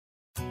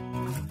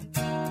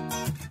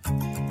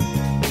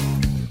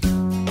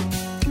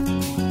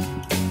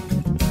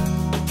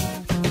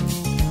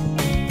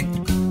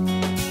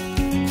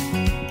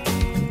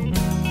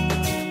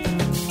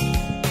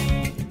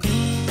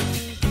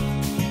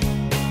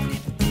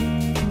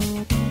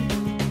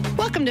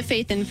Welcome to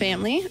Faith and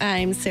Family.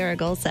 I'm Sarah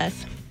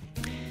Gulseth.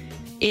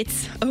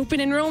 It's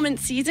open enrollment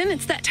season.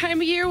 It's that time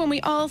of year when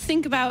we all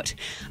think about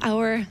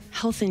our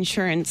health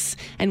insurance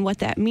and what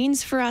that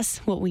means for us,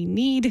 what we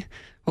need,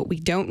 what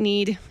we don't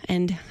need,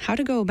 and how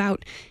to go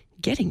about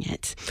getting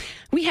it.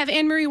 We have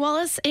Anne Marie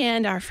Wallace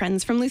and our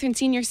friends from Lutheran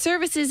Senior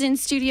Services in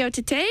studio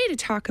today to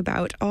talk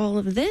about all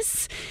of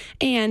this.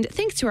 And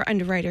thanks to our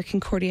underwriter,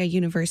 Concordia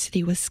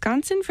University,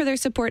 Wisconsin, for their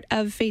support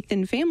of Faith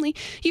and Family.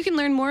 You can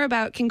learn more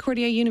about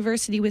Concordia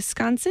University,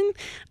 Wisconsin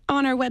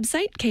on our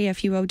website,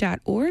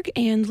 kfuo.org,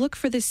 and look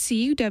for the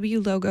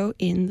CUW logo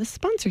in the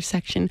sponsor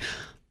section.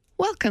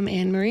 Welcome,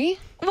 Anne Marie.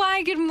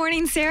 Why, good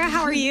morning, Sarah.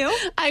 How are you?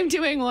 I'm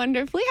doing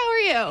wonderfully. How are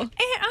you?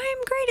 I'm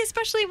great,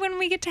 especially when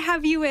we get to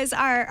have you as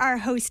our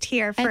host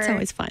here. It's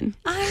always fun.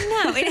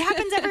 I know. It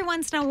happens every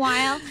once in a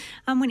while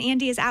when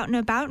Andy is out and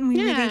about, and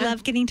we really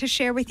love getting to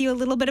share with you a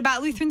little bit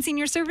about Lutheran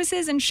Senior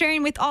Services and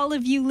sharing with all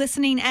of you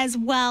listening as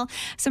well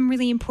some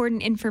really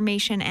important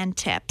information and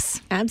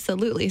tips.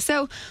 Absolutely.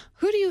 So,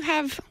 who do you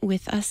have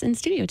with us in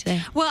studio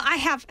today? Well, I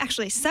have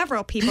actually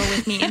several people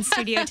with me in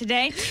studio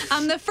today.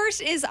 The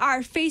first is our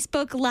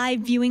Facebook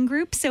Live viewing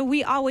group. So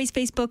we always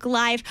Facebook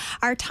Live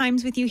our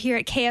times with you here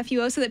at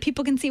KFUO so that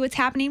people can see what's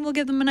happening. We'll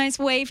give them a nice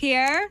wave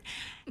here.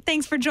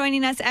 Thanks for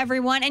joining us,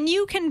 everyone. And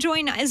you can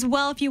join as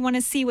well if you want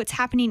to see what's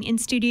happening in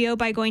studio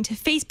by going to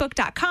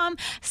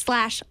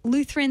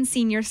facebook.com/Lutheran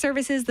Senior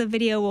Services. The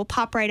video will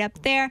pop right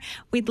up there.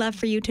 We'd love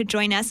for you to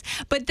join us.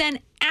 But then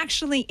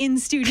actually in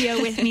studio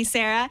with me,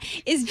 Sarah,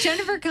 is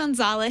Jennifer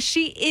Gonzalez.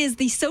 She is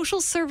the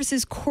Social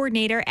Services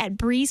Coordinator at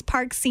Breeze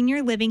Park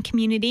Senior Living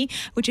Community,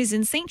 which is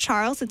in St.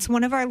 Charles. It's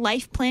one of our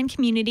Life Plan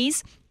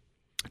communities.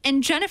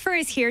 And Jennifer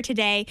is here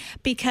today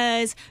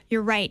because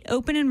you're right,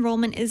 open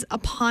enrollment is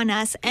upon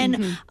us.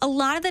 And a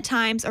lot of the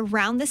times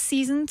around the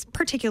seasons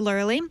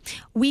particularly,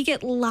 we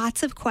get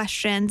lots of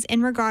questions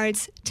in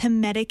regards to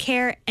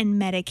Medicare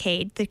and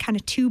Medicaid, the kind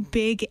of two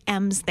big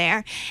M's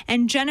there.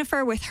 And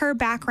Jennifer, with her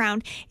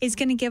background, is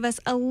going to give us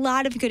a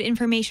lot of good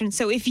information.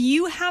 So if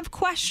you have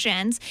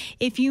questions,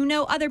 if you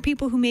know other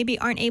people who maybe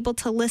aren't able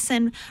to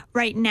listen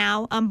right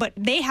now, but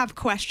they have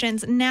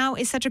questions, now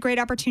is such a great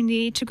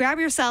opportunity to grab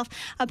yourself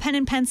a pen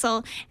and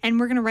pencil, and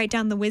we're going to write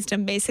down the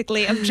wisdom,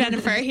 basically, of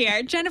Jennifer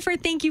here. Jennifer,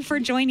 thank you for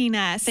joining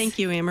us. Thank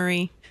you, Anne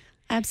Marie.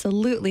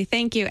 Absolutely.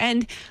 Thank you.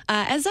 And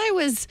as I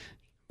was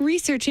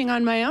researching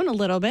on my own a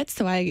little bit,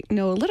 so I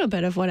know a little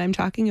bit of what I'm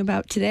talking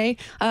about today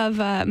of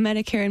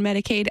Medicare and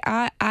Medicaid,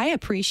 I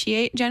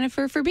appreciate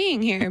Jennifer for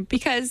being here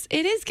because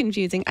it is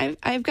confusing.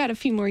 I've got a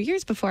few more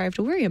years before I have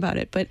to worry about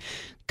it, but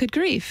good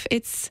grief,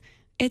 it's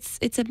a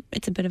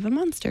bit of a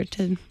monster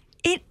to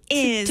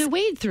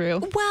wade through.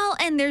 Well,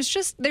 and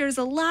there's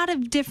a lot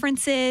of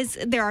differences.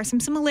 There are some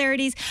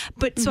similarities,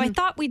 but so I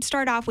thought we'd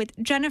start off with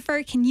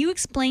Jennifer. Can you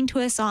explain to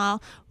us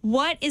all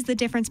what is the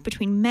difference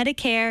between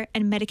Medicare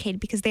and Medicaid,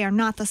 because they are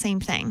not the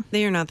same thing?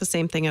 They are not the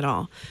same thing at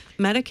all.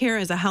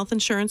 Medicare is a health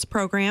insurance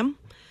program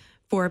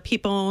for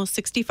people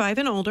 65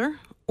 and older,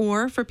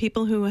 or for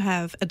people who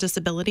have a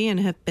disability and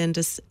have been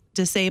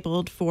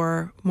disabled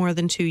for more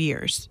than 2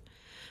 years.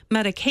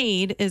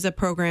 Medicaid is a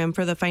program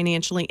for the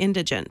financially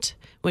indigent,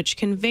 which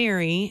can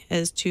vary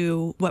as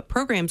to what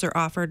programs are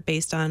offered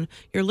based on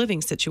your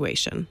living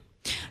situation.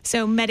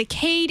 So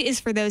Medicaid is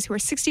for those who are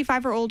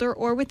 65 or older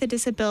or with a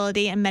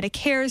disability, and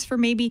Medicare is for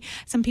maybe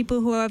some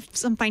people who have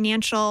some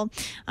financial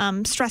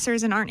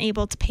stressors and aren't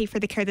able to pay for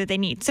the care that they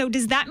need. So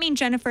does that mean,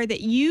 Jennifer, that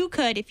you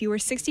could, if you were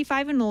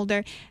 65 and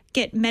older,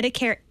 get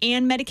Medicare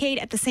and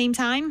Medicaid at the same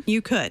time?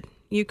 You could.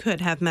 You could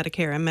have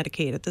Medicare and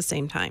Medicaid at the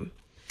same time.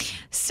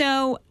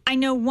 So I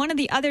know one of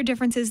the other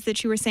differences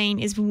that you were saying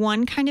is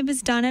one kind of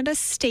is done at a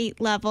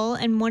state level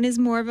and one is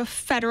more of a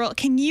federal.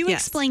 Can you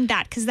explain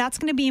that? Because that's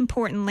going to be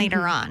important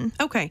later on.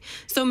 Okay.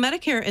 So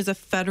Medicare is a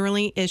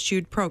federally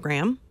issued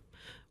program,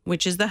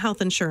 which is the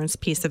health insurance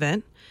piece of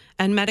it.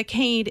 And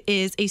Medicaid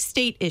is a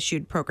state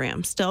issued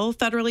program, still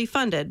federally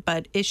funded,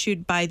 but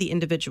issued by the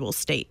individual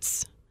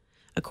states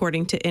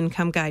according to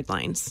income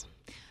guidelines.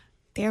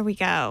 There we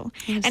go.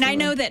 Absolutely. And I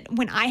know that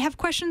when I have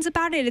questions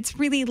about it, it's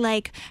really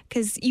like,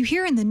 because you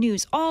hear in the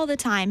news all the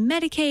time,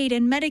 Medicaid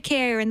and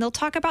Medicare, and they'll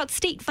talk about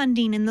state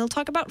funding and they'll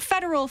talk about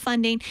federal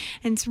funding.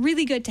 And it's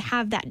really good to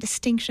have that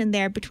distinction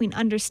there between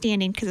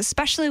understanding, because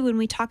especially when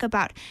we talk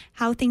about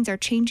how things are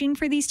changing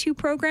for these two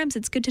programs,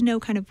 it's good to know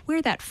kind of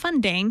where that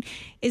funding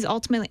is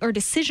ultimately, or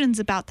decisions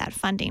about that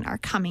funding are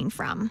coming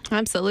from.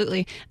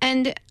 Absolutely.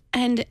 And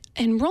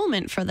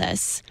enrollment for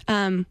this,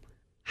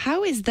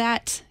 how is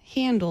that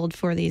handled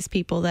for these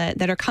people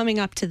that are coming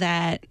up to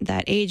that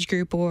age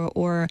group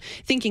or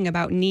thinking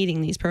about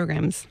needing these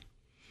programs?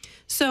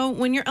 So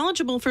when you're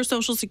eligible for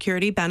Social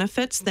Security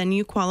benefits, then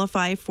you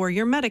qualify for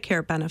your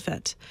Medicare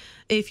benefit.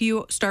 If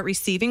you start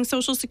receiving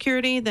Social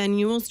Security, then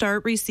you will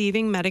start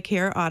receiving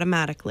Medicare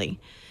automatically.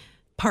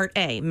 Part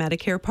A,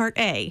 Medicare Part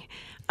A.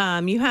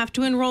 You have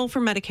to enroll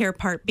for Medicare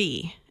Part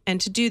B.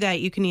 And to do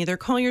that, you can either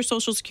call your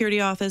Social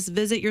Security office,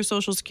 visit your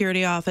Social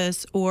Security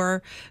office,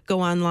 or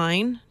go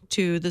online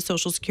to the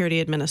Social Security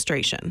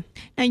Administration.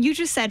 Now, you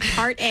just said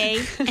Part A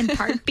and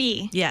Part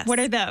B. Yes. What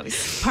are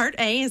those? Part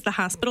A is the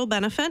hospital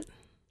benefit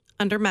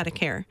under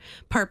Medicare.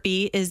 Part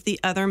B is the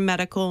other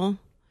medical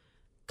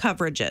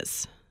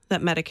coverages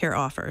that Medicare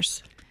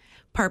offers.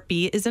 Part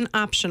B is an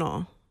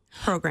optional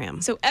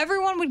program. So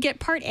everyone would get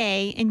Part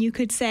A, and you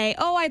could say,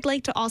 oh, I'd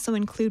like to also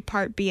include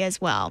Part B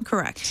as well.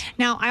 Correct.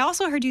 Now, I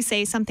also heard you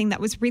say something that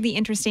was really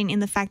interesting in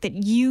the fact that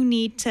you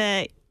need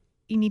to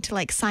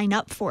like sign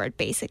up for it,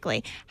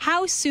 basically.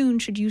 How soon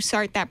should you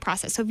start that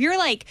process? So if you're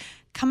like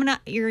coming up,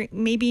 you're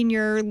maybe in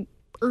your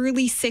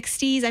early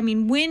 60s, I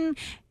mean, when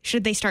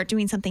should they start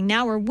doing something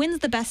now, or when's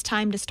the best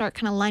time to start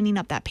kind of lining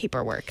up that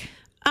paperwork?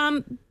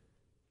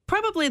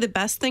 Probably the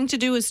best thing to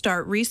do is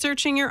start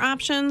researching your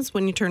options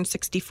when you turn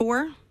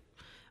 64.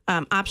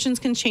 Options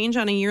can change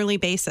on a yearly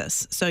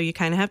basis, so you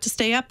kind of have to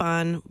stay up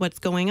on what's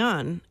going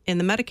on in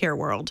the Medicare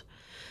world.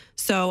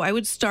 So I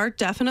would start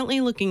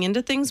definitely looking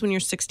into things when you're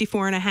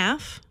 64 and a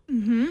half,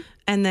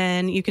 and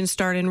then you can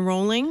start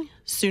enrolling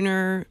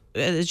sooner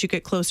as you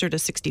get closer to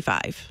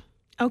 65.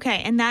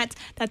 Okay, and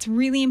that's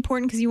really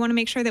important because you want to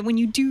make sure that when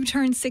you do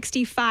turn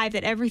 65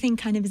 that everything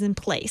kind of is in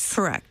place.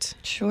 Correct.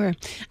 Sure.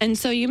 And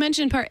so you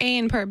mentioned Part A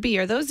and Part B.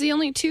 Are those the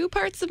only two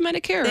parts of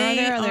Medicare, or They are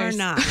there others? are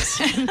not.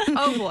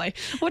 Oh, boy.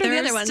 What are the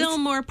other ones? There are still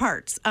more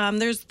parts.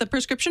 There's the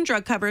prescription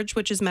drug coverage,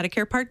 which is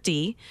Medicare Part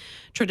D.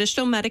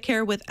 Traditional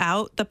Medicare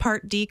without the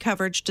Part D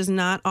coverage does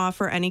not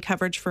offer any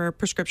coverage for a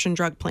prescription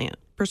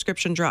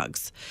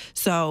drugs.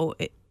 So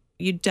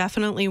you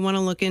definitely want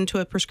to look into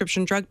a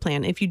prescription drug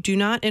plan. If you do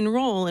not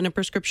enroll in a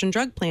prescription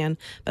drug plan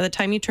by the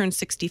time you turn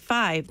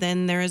 65,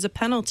 then there is a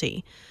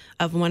penalty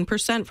of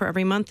 1% for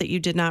every month that you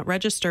did not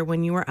register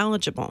when you were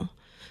eligible.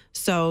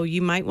 So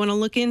you might want to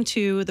look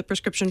into the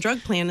prescription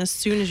drug plan as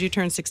soon as you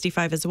turn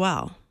 65 as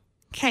well.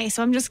 Okay,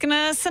 so I'm just going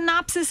to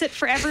synopsis it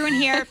for everyone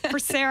here, for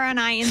Sarah and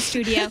I in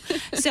studio.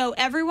 So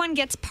everyone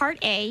gets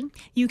Part A.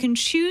 You can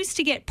choose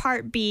to get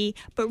Part B,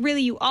 but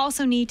really you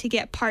also need to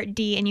get Part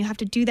D, and you have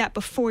to do that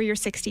before you're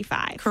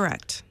 65.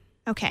 Correct.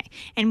 Okay,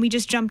 and we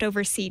just jumped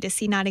over C. Does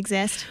C not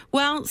exist?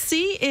 Well,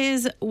 C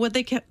is what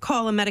they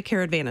call a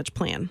Medicare Advantage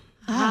plan.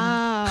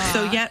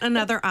 So yet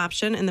another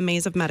option in the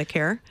maze of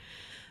Medicare.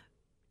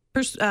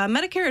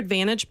 Medicare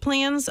Advantage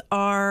plans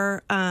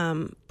are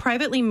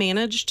privately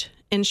managed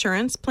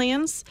insurance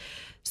plans.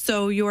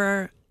 So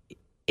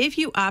if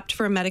you opt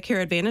for a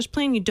Medicare Advantage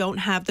plan, you don't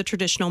have the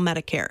traditional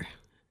Medicare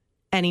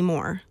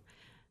anymore.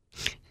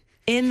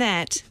 In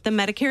that, the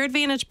Medicare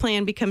Advantage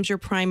plan becomes your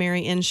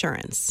primary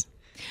insurance.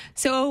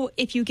 So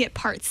if you get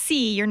Part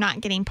C, you're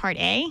not getting Part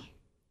A?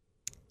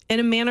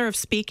 In a manner of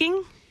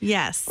speaking,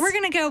 yes. We're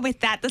going to go with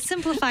that, the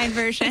simplified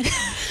version.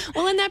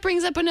 Well, and that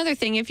brings up another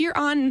thing. If you're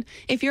on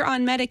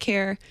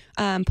Medicare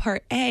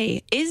Part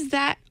A, is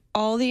that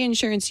all the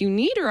insurance you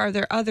need, or are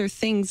there other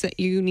things that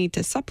you need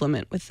to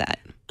supplement with that?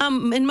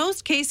 In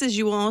most cases,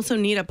 you will also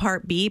need a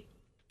Part B,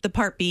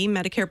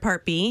 Medicare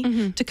Part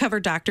B, to cover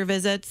doctor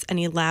visits,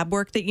 any lab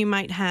work that you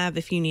might have,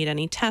 if you need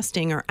any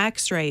testing or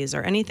x-rays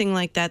or anything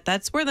like that.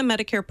 That's where the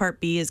Medicare Part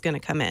B is going to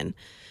come in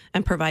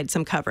and provide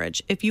some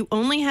coverage. If you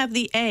only have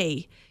the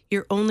A,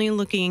 you're only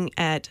looking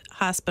at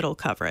hospital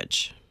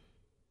coverage.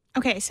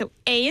 Okay, so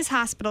A is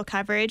hospital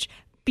coverage.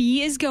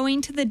 B is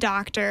going to the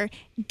doctor,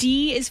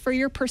 D is for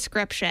your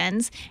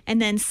prescriptions,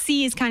 and then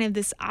C is kind of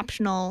this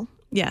optional.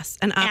 Yes,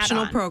 an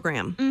optional add-on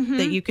program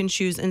that you can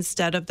choose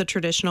instead of the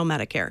traditional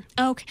Medicare.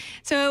 Okay,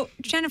 so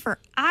Jennifer,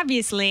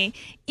 obviously,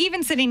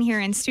 even sitting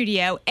here in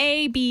studio,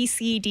 A, B,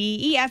 C, D,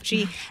 E, F,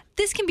 G,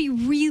 this can be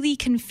really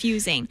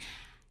confusing.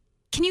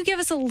 Can you give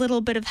us a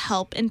little bit of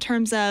help in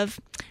terms of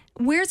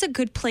where's a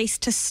good place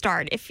to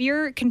start? If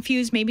you're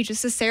confused, maybe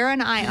just as Sarah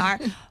and I are,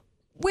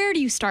 where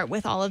do you start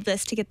with all of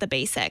this to get the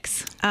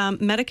basics?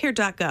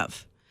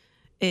 Medicare.gov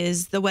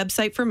is the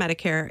website for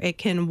Medicare. It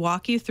can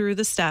walk you through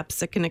the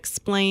steps. It can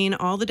explain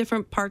all the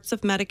different parts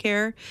of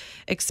Medicare,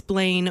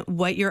 explain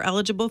what you're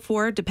eligible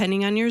for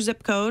depending on your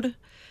zip code,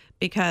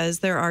 because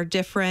there are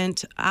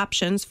different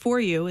options for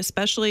you,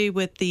 especially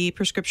with the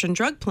prescription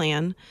drug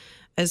plan,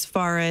 as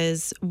far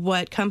as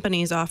what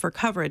companies offer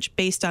coverage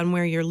based on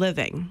where you're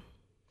living.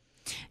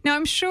 Now,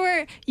 I'm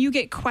sure you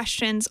get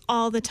questions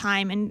all the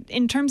time, and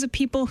in terms of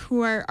people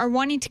who are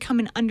wanting to come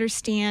and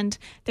understand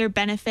their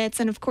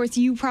benefits. And of course,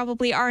 you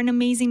probably are an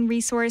amazing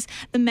resource.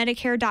 The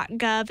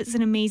Medicare.gov is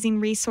an amazing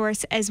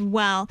resource as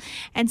well.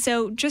 And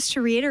so just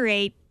to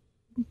reiterate,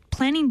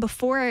 planning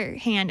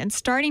beforehand and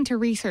starting to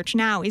research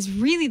now is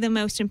really the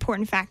most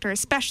important factor,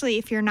 especially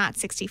if you're not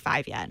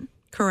 65 yet.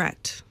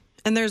 Correct.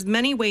 And there's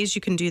many ways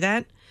you can do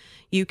that.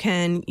 You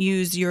can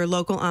use your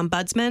local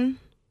ombudsman.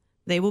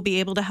 They will be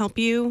able to help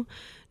you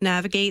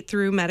navigate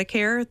through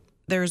Medicare.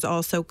 There's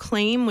also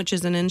Claim, which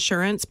is an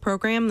insurance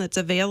program that's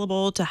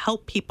available to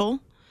help people.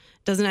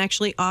 It doesn't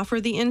actually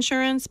offer the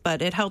insurance,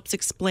 but it helps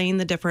explain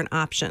the different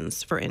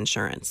options for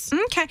insurance.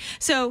 Okay,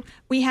 so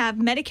we have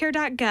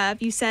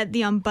Medicare.gov. You said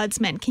the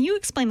ombudsman. Can you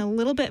explain a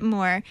little bit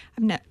more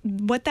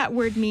what that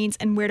word means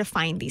and where to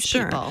find these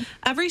people?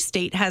 Every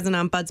state has an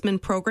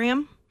ombudsman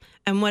program,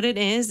 and what it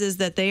is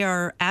that they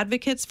are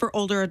advocates for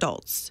older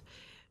adults.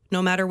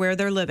 no matter where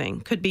they're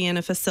living. Could be in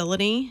a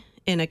facility,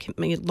 in a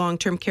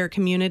long-term care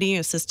community,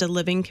 assisted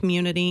living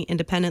community,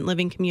 independent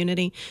living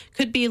community.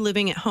 Could be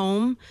living at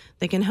home.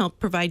 They can help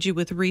provide you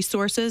with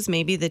resources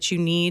maybe that you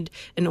need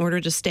in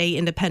order to stay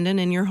independent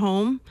in your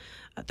home.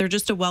 They're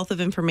just a wealth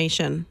of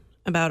information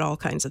about all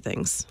kinds of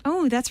things.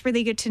 Oh, that's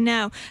really good to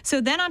know.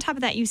 So then on top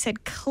of that, you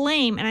said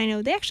claim, and I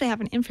know they actually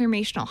have an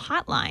informational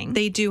hotline.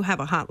 They do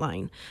have a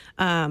hotline.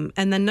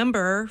 And the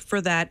number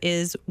for that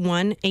is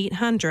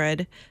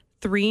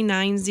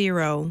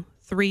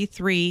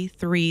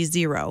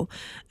 1-800-390-3330.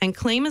 And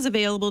claim is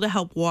available to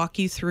help walk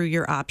you through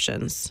your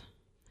options.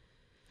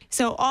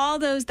 So all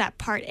those, that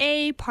Part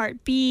A,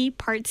 Part B,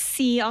 Part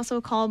C,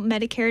 also called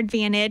Medicare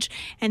Advantage,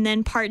 and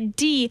then Part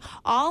D,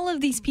 all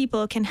of these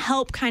people can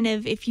help kind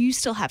of, if you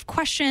still have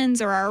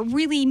questions or are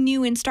really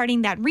new in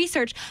starting that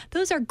research,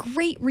 those are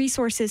great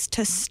resources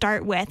to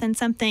start with, and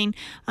something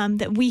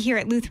that we here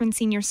at Lutheran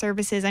Senior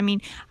Services, I mean,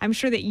 I'm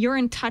sure that you're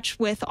in touch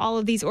with all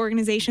of these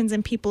organizations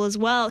and people as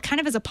well, kind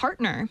of as a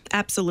partner.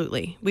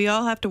 Absolutely. We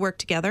all have to work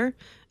together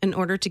in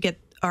order to get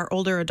our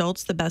older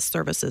adults the best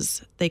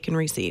services they can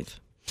receive.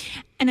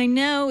 And I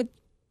know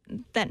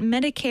that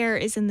Medicare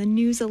is in the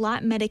news a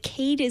lot.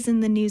 Medicaid is in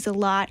the news a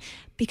lot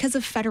because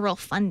of federal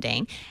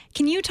funding.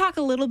 Can you talk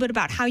a little bit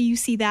about how you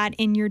see that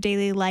in your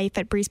daily life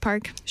at Breeze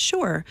Park?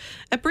 Sure.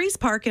 At Breeze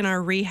Park in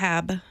our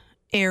rehab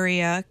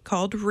area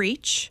called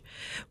REACH,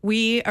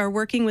 we are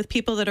working with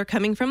people that are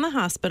coming from the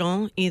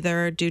hospital,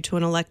 either due to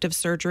an elective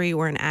surgery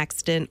or an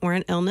accident or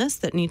an illness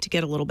that need to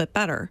get a little bit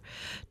better.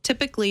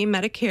 Typically,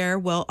 Medicare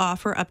will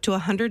offer up to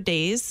 100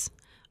 days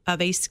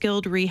of a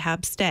skilled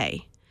rehab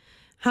stay.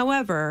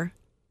 However,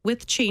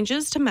 with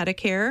changes to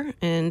Medicare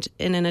and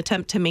in an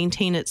attempt to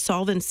maintain its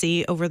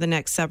solvency over the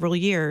next several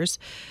years,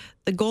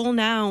 the goal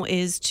now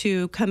is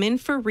to come in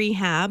for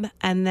rehab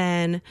and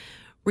then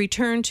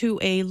return to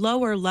a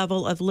lower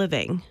level of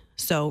living.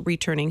 So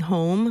returning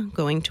home,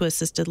 going to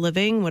assisted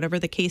living, whatever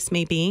the case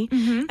may be,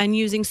 and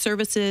using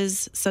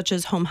services such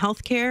as home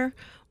health care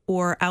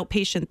or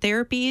outpatient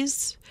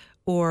therapies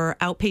or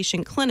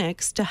outpatient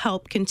clinics to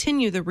help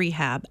continue the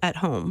rehab at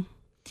home.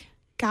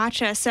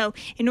 Gotcha. So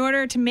in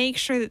order to make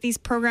sure that these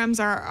programs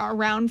are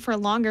around for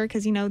longer,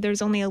 because, you know,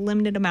 there's only a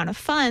limited amount of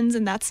funds,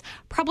 and that's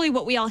probably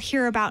what we all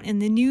hear about in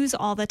the news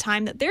all the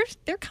time, that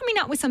they're coming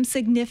out with some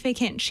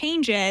significant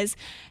changes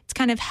to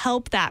kind of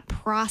help that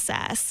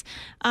process.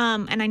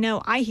 And I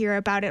know I hear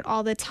about it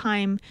all the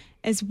time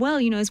as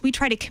well, you know, as we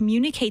try to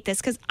communicate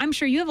this, because I'm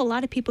sure you have a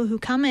lot of people who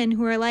come in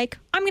who are like,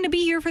 I'm going to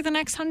be here for the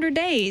next 100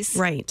 days.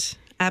 Right.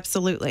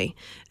 Absolutely.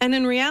 And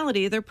in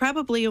reality, they're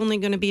probably only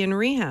going to be in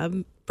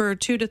rehab for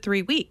 2 to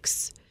 3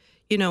 weeks,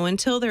 you know,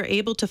 until they're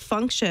able to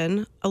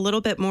function a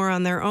little bit more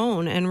on their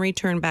own and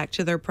return back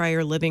to their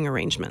prior living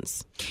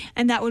arrangements.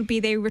 And that would be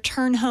they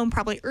return home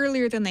probably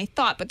earlier than they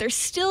thought, but they're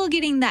still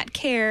getting that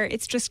care.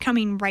 It's just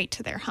coming right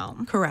to their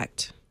home.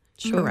 Correct.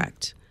 Sure.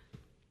 Correct.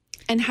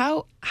 And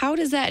how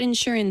does that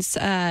insurance,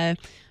 how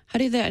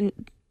do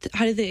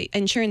the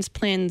insurance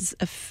plans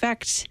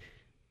affect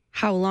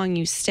how long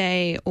you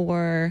stay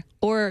or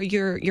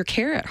your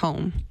care at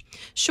home?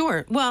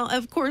 Sure. Well,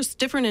 of course,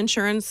 different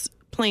insurance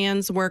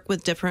plans work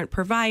with different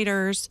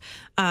providers,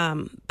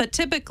 but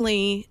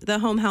typically the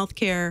home health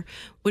care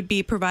would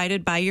be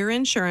provided by your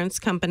insurance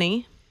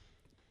company.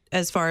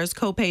 As far as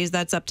copays,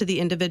 that's up to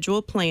the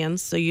individual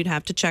plans, so you'd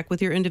have to check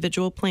with your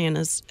individual plan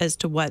as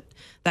to what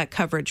that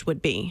coverage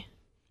would be.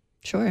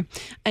 Sure.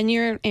 And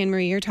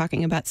Anne-Marie, you're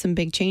talking about some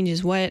big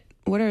changes. What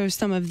are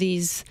some of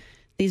these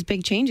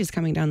big changes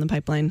coming down the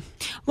pipeline?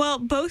 Well,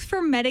 both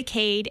for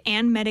Medicaid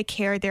and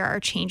Medicare, there are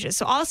changes.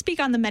 So I'll speak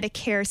on the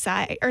Medicare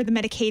side or the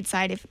Medicaid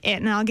side,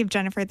 and I'll give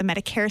Jennifer the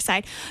Medicare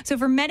side. So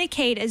for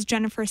Medicaid, as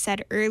Jennifer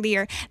said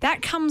earlier,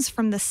 that comes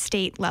from the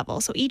state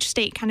level. So each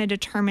state kind of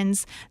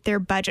determines their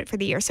budget for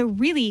the year. So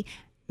really,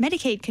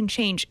 Medicaid can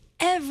change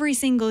every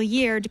single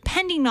year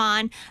depending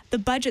on the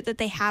budget that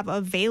they have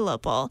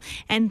available.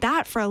 And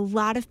that, for a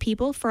lot of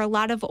people, for a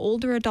lot of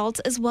older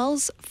adults, as well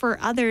as for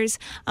others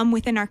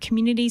within our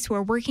communities who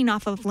are working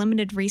off of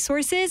limited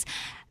resources,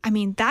 I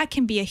mean, that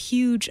can be a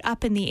huge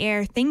up in the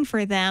air thing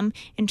for them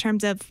in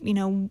terms of, you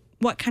know,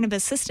 what kind of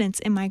assistance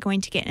am I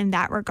going to get in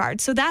that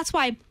regard? So that's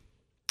why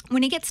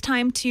when it gets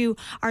time to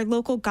our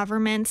local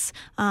governments,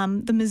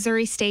 the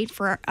Missouri State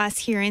for us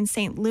here in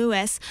St.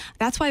 Louis,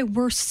 that's why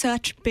we're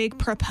such big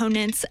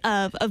proponents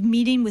of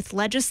meeting with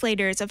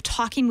legislators, of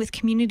talking with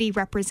community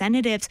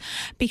representatives,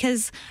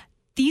 because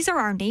these are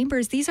our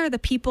neighbors. These are the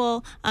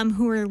people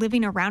who are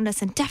living around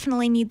us and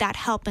definitely need that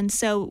help. And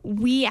so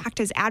we act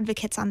as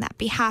advocates on that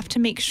behalf to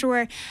make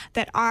sure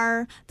that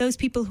those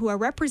people who are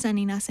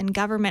representing us in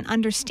government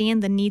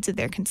understand the needs of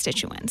their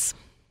constituents.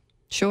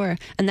 Sure.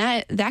 And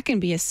that can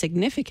be a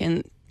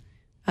significant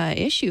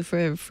issue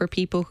for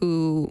people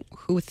who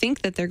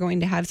think that they're going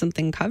to have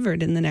something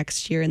covered in the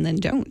next year and then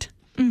don't.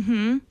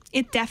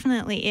 It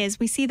definitely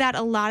is. We see that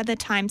a lot of the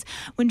times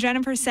when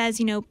Jennifer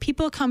says,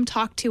 people come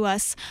talk to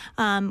us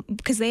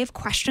because they have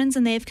questions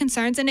and they have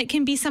concerns. And it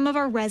can be some of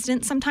our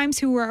residents sometimes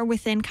who are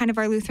within kind of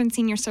our Lutheran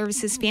Senior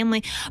Services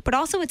family, but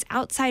also it's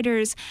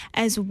outsiders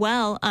as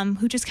well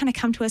who just kind of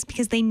come to us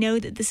because they know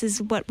that this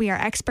is what we are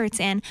experts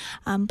in.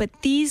 But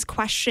these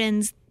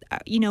questions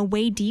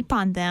weigh deep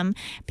on them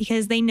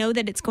because they know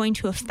that it's going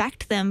to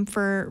affect them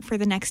for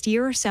the next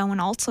year or so and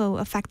also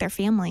affect their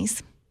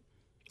families.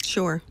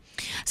 Sure.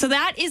 So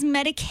that is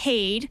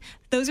Medicaid.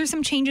 Those are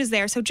some changes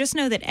there. So just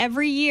know that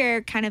every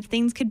year kind of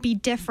things could be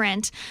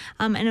different.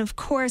 And of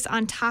course,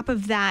 on top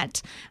of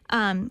that,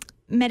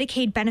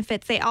 Medicaid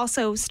benefits, they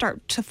also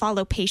start to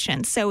follow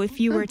patients. So if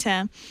you were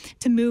to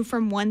move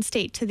from one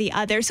state to the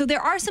other. So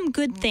there are some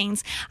good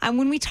things.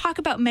 When we talk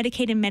about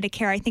Medicaid and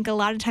Medicare, I think a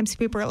lot of times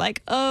people are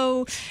like,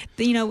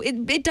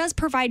 it does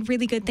provide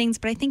really good things,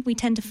 but I think we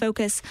tend to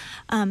focus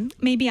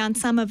maybe on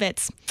some of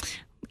its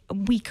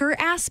weaker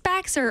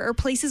aspects or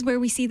places where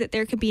we see that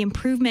there could be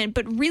improvement,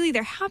 but really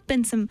there have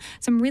been some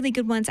really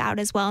good ones out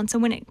as well. And so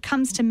when it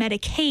comes to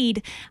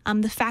Medicaid,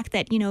 the fact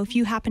that, if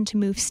you happen to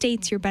move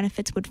states, your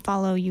benefits would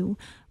follow you,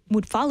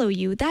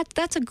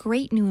 that's a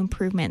great new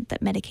improvement that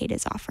Medicaid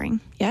is offering.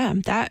 Yeah,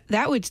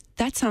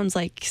 that sounds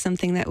like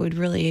something that would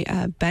really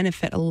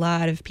benefit a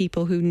lot of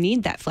people who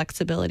need that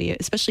flexibility,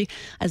 especially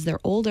as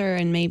they're older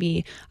and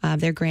maybe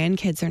their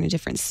grandkids are in a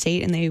different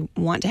state and they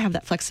want to have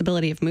that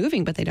flexibility of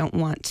moving, but they don't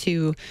want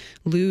to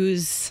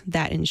lose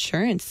that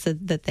insurance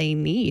that they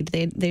need.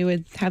 They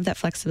would have that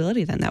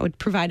flexibility then. That would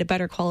provide a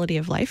better quality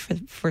of life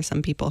for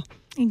some people.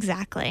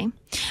 Exactly.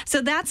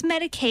 So that's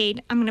Medicaid.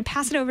 I'm going to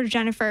pass it over to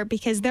Jennifer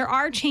because there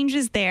are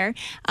changes there.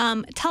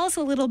 Tell us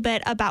a little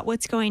bit about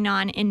what's going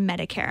on in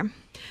Medicare.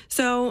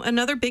 So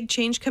another big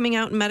change coming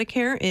out in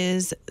Medicare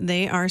is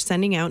they are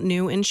sending out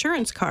new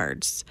insurance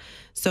cards.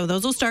 So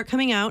those will start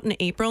coming out in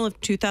April of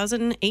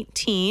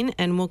 2018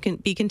 and will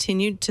be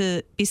continued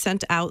to be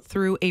sent out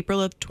through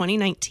April of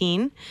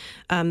 2019.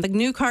 The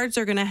new cards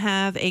are going to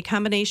have a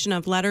combination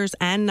of letters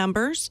and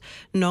numbers.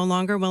 No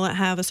longer will it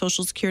have a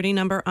Social Security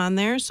number on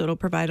there, so it'll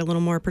provide a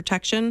little more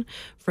protection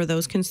for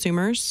those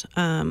consumers.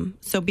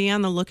 So be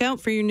on the lookout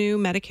for your new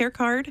Medicare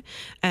card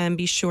and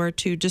be sure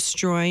to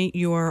destroy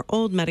your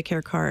old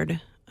Medicare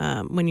card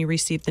when you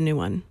receive the new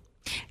one.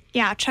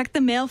 Yeah, check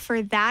the mail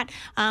for that.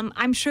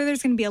 I'm sure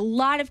there's going to be a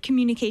lot of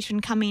communication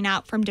coming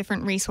out from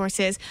different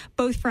resources,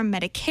 both from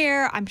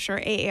Medicare. I'm sure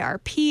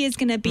AARP is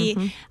going to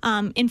be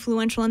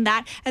influential in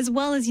that, as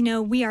well as,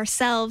 we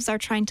ourselves are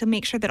trying to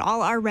make sure that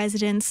all our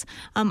residents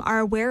are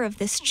aware of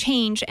this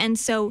change. And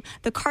so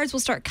the cards will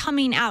start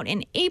coming out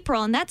in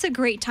April, and that's a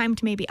great time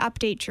to maybe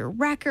update your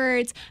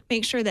records,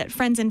 make sure that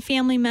friends and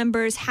family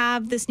members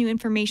have this new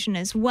information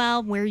as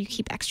well, where you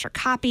keep extra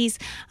copies.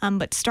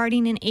 But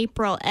starting in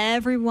April,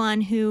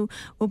 everyone who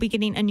will be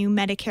getting a new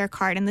Medicare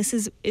card. And this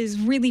is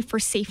really for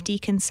safety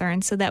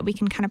concerns so that we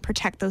can kind of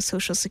protect those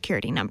Social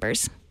Security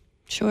numbers.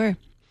 Sure.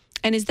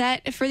 And is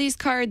that for these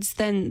cards,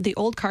 then the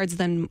old cards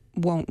then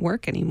won't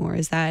work anymore?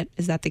 Is that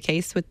the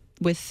case with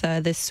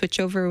this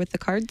switchover with the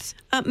cards?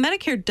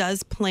 Medicare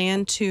does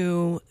plan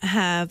to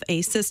have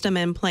a system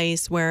in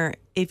place where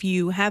if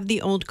you have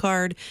the old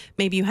card,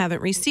 maybe you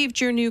haven't received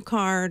your new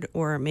card,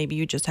 or maybe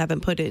you just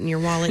haven't put it in your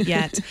wallet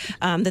yet,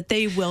 that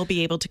they will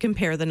be able to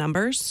compare the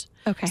numbers.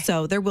 Okay.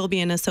 So there will be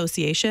an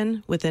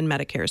association within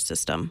Medicare's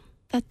system.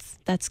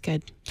 That's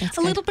good. That's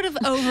a little bit of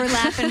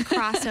overlap and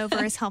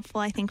crossover is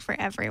helpful, I think, for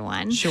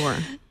everyone. Sure.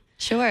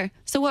 So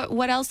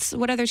what else?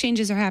 What other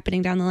changes are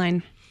happening down the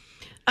line?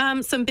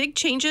 Some big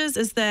changes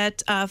is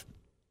that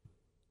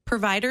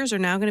providers are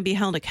now going to be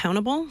held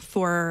accountable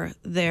for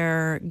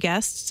their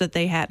guests that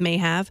they may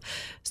have,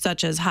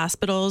 such as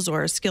hospitals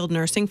or skilled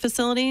nursing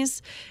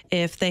facilities.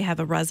 If they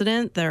have a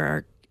resident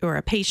or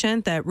a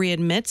patient that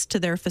readmits to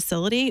their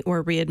facility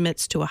or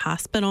readmits to a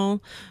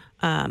hospital,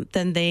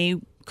 then they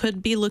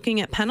could be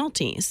looking at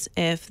penalties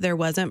if there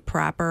wasn't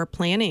proper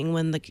planning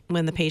when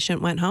the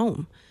patient went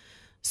home.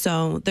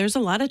 So there's a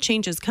lot of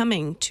changes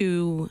coming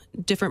to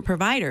different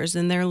providers,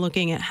 and they're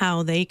looking at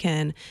how they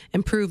can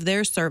improve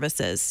their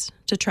services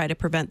to try to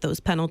prevent those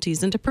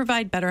penalties and to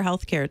provide better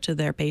health care to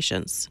their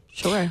patients.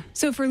 Sure.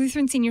 So for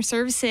Lutheran Senior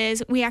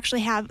Services, we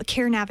actually have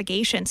care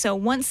navigation. So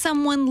once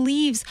someone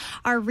leaves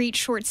our REACH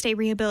short stay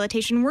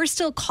rehabilitation, we're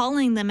still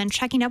calling them and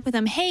checking up with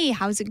them. Hey,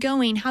 how's it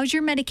going? How's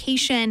your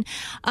medication?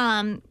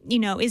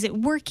 Is it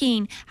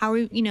working?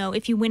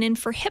 If you went in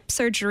for hip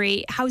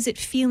surgery, how's it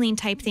feeling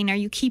type thing? Are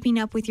you keeping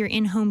up with your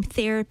in-home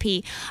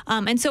therapy?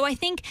 And so I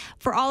think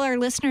for all our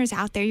listeners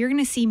out there, you're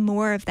going to see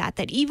more of that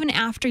even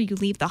after you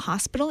leave the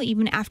hospital,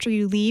 even after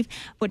you leave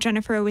what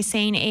Jennifer was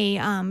saying,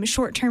 a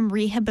short-term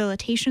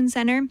rehabilitation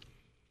center,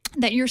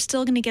 that you're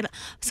still going to get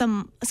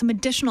some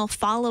additional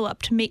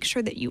follow-up to make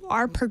sure that you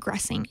are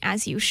progressing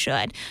as you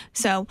should.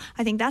 So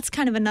I think that's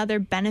kind of another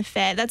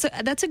benefit.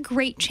 That's a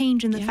great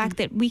change in the fact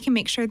that we can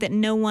make sure that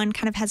no one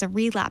kind of has a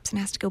relapse and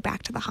has to go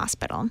back to the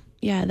hospital.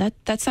 Yeah,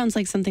 that sounds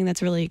like something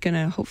that's really going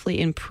to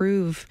hopefully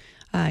improve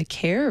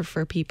care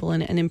for people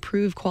and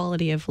improve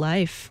quality of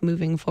life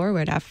moving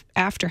forward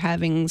after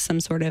having some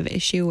sort of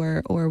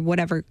issue or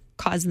whatever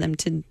caused them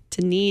to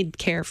need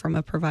care from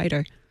a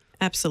provider.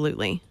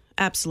 Absolutely.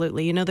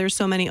 Absolutely. You know, there's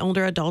so many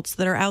older adults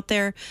that are out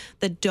there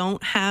that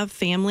don't have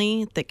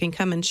family that can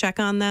come and check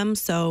on them.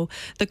 So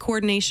the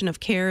coordination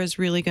of care is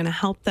really going to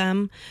help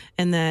them,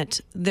 and that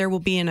there will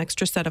be an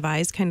extra set of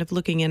eyes kind of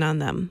looking in on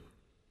them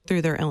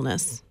through their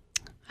illness.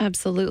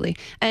 Absolutely.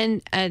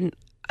 And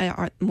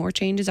are more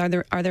changes? Are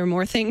there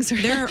more things?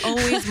 There are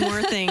always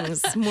more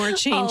things, more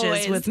changes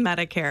Always. with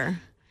Medicare.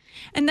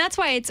 And that's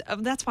why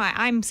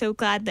I'm so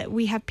glad that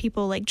we have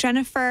people like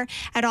Jennifer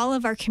at all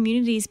of our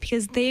communities,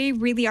 because they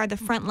really are the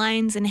front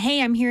lines. And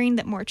hey, I'm hearing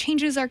that more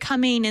changes are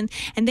coming, and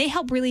they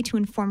help really to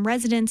inform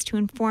residents, to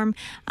inform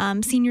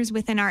seniors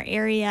within our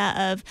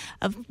area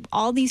of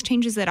all these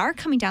changes that are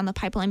coming down the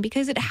pipeline,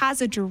 because it has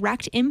a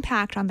direct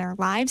impact on their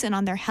lives and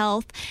on their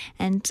health.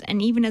 And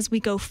even as we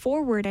go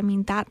forward, I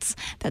mean, that's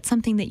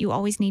something that you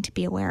always need to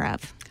be aware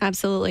of.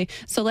 Absolutely.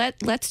 So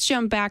let's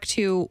jump back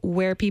to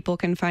where people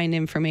can find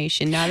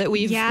information now that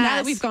we've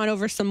gone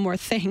over some more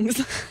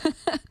things.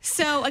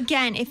 So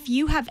again, if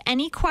you have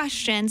any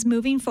questions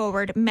moving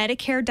forward,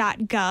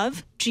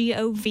 Medicare.gov,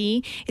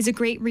 G-O-V, is a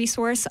great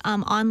resource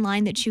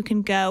online that you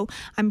can go.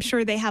 I'm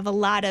sure they have a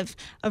lot of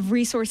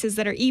resources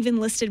that are even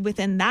listed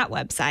within that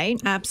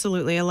website.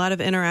 Absolutely. A lot of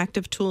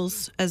interactive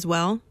tools as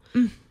well,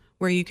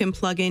 where you can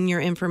plug in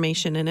your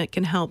information and it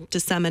can help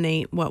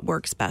disseminate what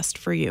works best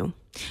for you.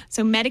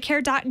 So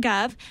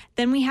Medicare.gov.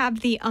 Then we have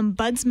the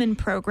Ombudsman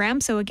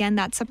program. So again,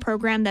 that's a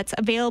program that's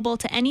available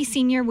to any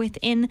senior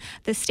within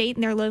the state,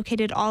 and they're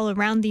located all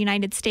around the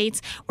United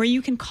States, where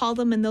you can call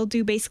them and they'll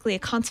do basically a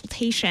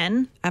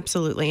consultation.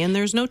 Absolutely. And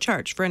there's no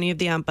charge for any of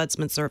the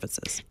Ombudsman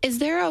services. Is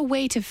there a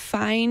way to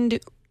find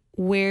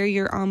where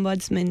your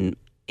ombudsman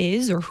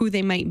is or who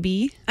they might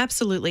be?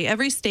 Absolutely.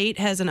 Every state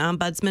has an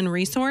ombudsman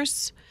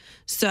resource.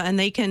 So, and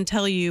they can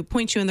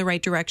point you in the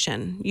right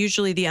direction.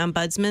 Usually the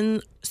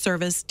ombudsman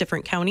service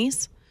different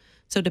counties.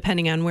 So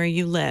depending on where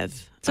you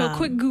live. So a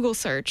quick Google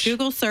search.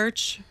 Google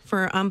search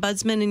for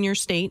ombudsman in your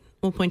state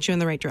will point you in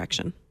the right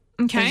direction.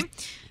 Okay.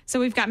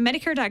 So we've got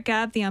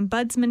Medicare.gov, the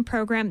Ombudsman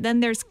program. Then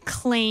there's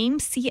CLAIM,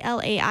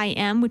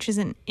 C-L-A-I-M, which is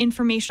an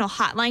informational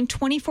hotline,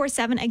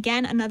 24/7.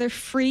 Again, another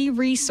free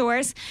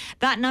resource.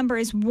 That number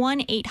is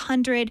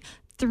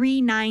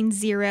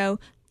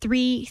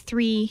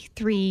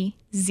 1-800-390-3330.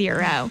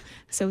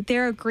 So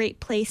they're a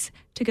great place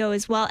to go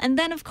as well. And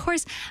then, of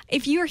course,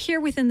 if you're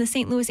here within the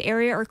St. Louis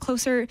area or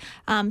closer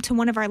to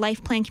one of our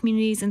Life Plan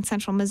communities in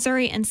Central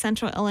Missouri and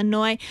Central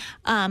Illinois,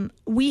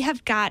 we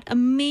have got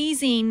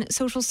amazing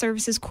social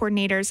services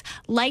coordinators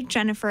like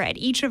Jennifer at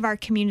each of our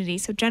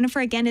communities. So Jennifer,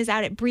 again, is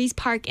out at Breeze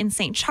Park in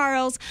St.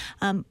 Charles,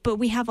 but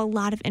we have a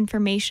lot of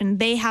information.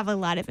 They have a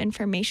lot of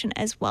information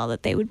as well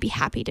that they would be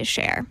happy to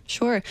share.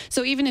 Sure.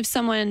 So even if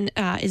someone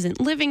isn't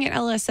living at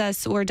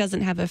LSS or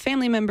doesn't have a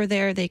family member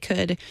there, they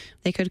could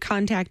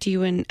contact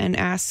you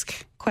and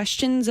ask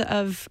questions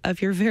of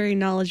your very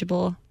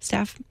knowledgeable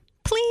staff.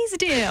 Please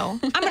do.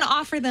 I'm going to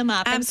offer them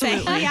up.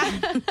 Absolutely.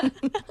 And say,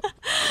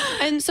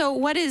 And so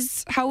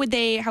how would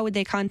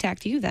they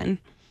contact you then?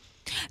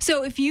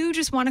 So if you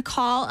just want to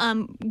call,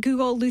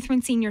 Google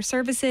Lutheran Senior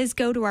Services,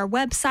 go to our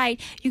website.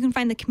 You can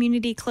find the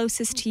community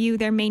closest to you.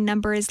 Their main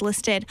number is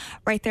listed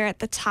right there at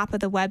the top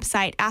of the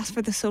website. Ask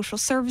for the social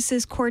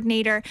services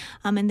coordinator,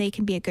 and they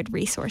can be a good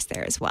resource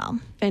there as well.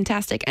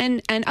 Fantastic.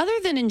 And other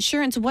than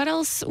insurance, what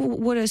else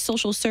would a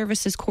social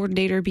services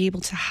coordinator be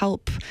able to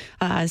help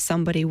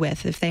somebody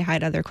with if they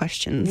had other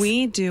questions?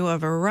 We do a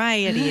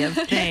variety of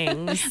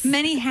things.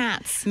 Many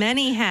hats.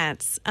 Many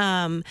hats.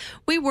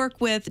 We work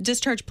with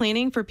discharge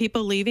planning for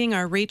people leaving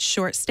our REACH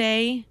short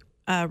stay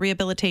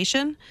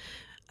rehabilitation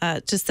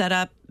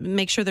to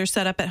make sure they're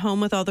set up at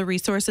home with all the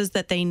resources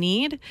that they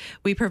need.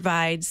 We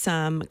provide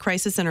some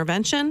crisis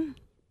intervention.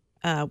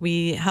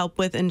 We help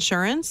with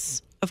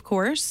insurance, of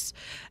course,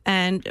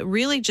 and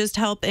really just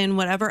help in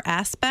whatever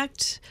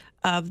aspect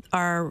of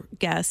our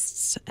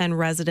guests and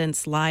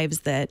residents' lives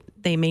that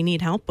they may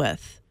need help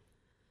with.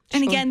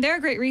 And again, they're a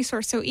great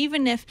resource. So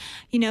even if,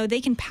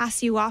 they can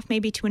pass you off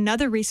maybe to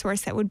another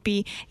resource that would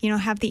be,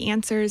 have the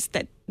answers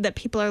that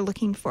people are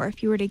looking for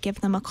if you were to give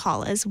them a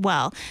call as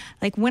well.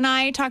 Like when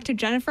I talk to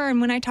Jennifer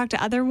and when I talk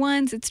to other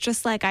ones, it's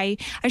just like I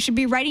should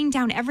be writing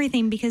down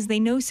everything because they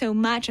know so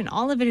much, and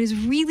all of it is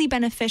really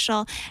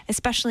beneficial,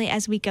 especially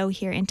as we go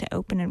here into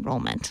open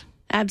enrollment.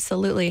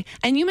 Absolutely.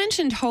 And you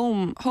mentioned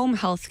home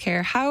health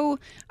care. How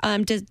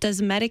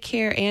does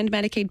Medicare and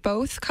Medicaid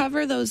both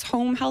cover those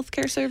home health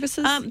care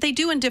services? They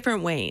do in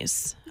different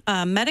ways.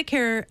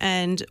 Medicare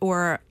and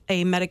or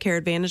a Medicare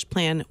Advantage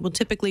plan will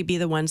typically be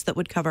the ones that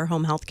would cover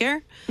home health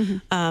care.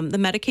 The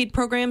Medicaid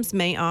programs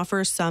may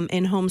offer some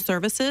in-home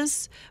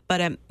services,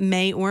 but it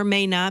may or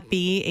may not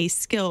be a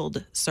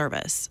skilled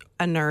service.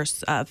 A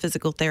nurse, a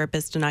physical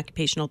therapist, an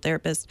occupational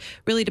therapist.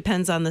 Really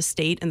depends on the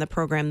state and the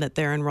program that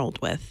they're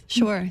enrolled with.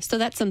 Sure. So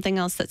that's something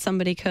else that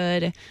somebody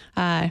could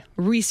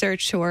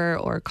research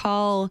or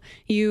call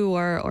you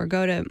or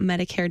go to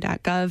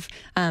Medicare.gov.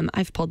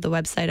 I've pulled the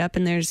website up,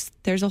 and there's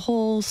a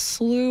whole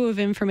slew of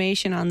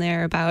information on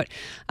there about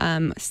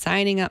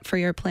signing up for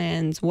your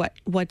plans, what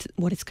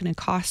it's going to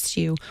cost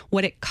you,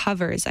 what it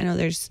covers. I know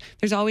there's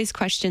always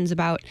questions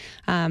about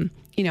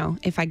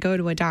if I go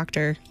to a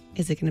doctor,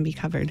 is it going to be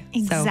covered?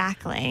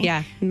 Exactly. So,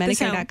 yeah,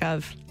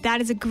 Medicare.gov.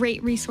 That is a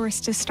great resource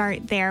to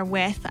start there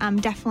with.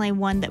 Definitely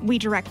one that we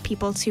direct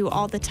people to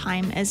all the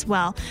time as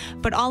well.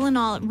 But all in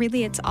all,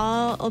 really, it's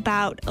all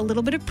about a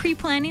little bit of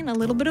pre-planning, a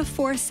little bit of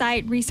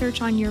foresight, research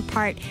on your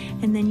part,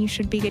 and then you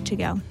should be good to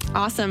go.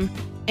 Awesome.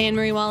 Anne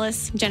Marie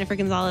Wallace, Jennifer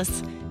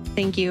Gonzalez,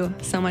 thank you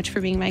so much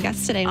for being my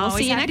guest today. We'll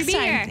see you next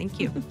time. Here. Thank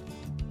you.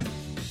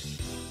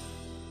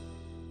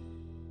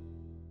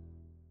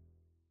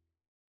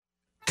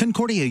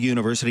 Concordia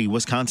University,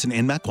 Wisconsin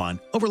in Mequon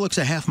overlooks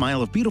a half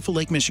mile of beautiful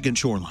Lake Michigan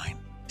shoreline.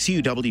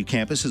 CUW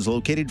campus is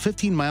located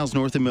 15 miles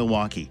north of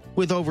Milwaukee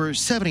with over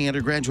 70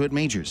 undergraduate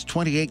majors,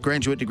 28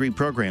 graduate degree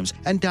programs,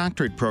 and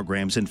doctorate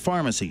programs in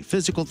pharmacy,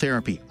 physical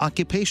therapy,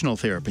 occupational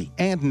therapy,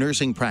 and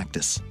nursing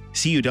practice.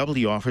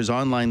 CUW offers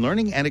online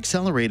learning and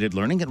accelerated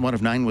learning at one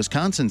of 9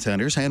 Wisconsin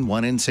centers and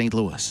 1 in St.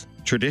 Louis.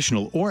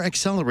 Traditional or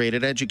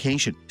accelerated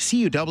education,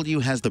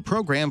 CUW has the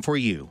program for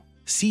you.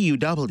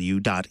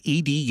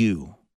 CUW.edu.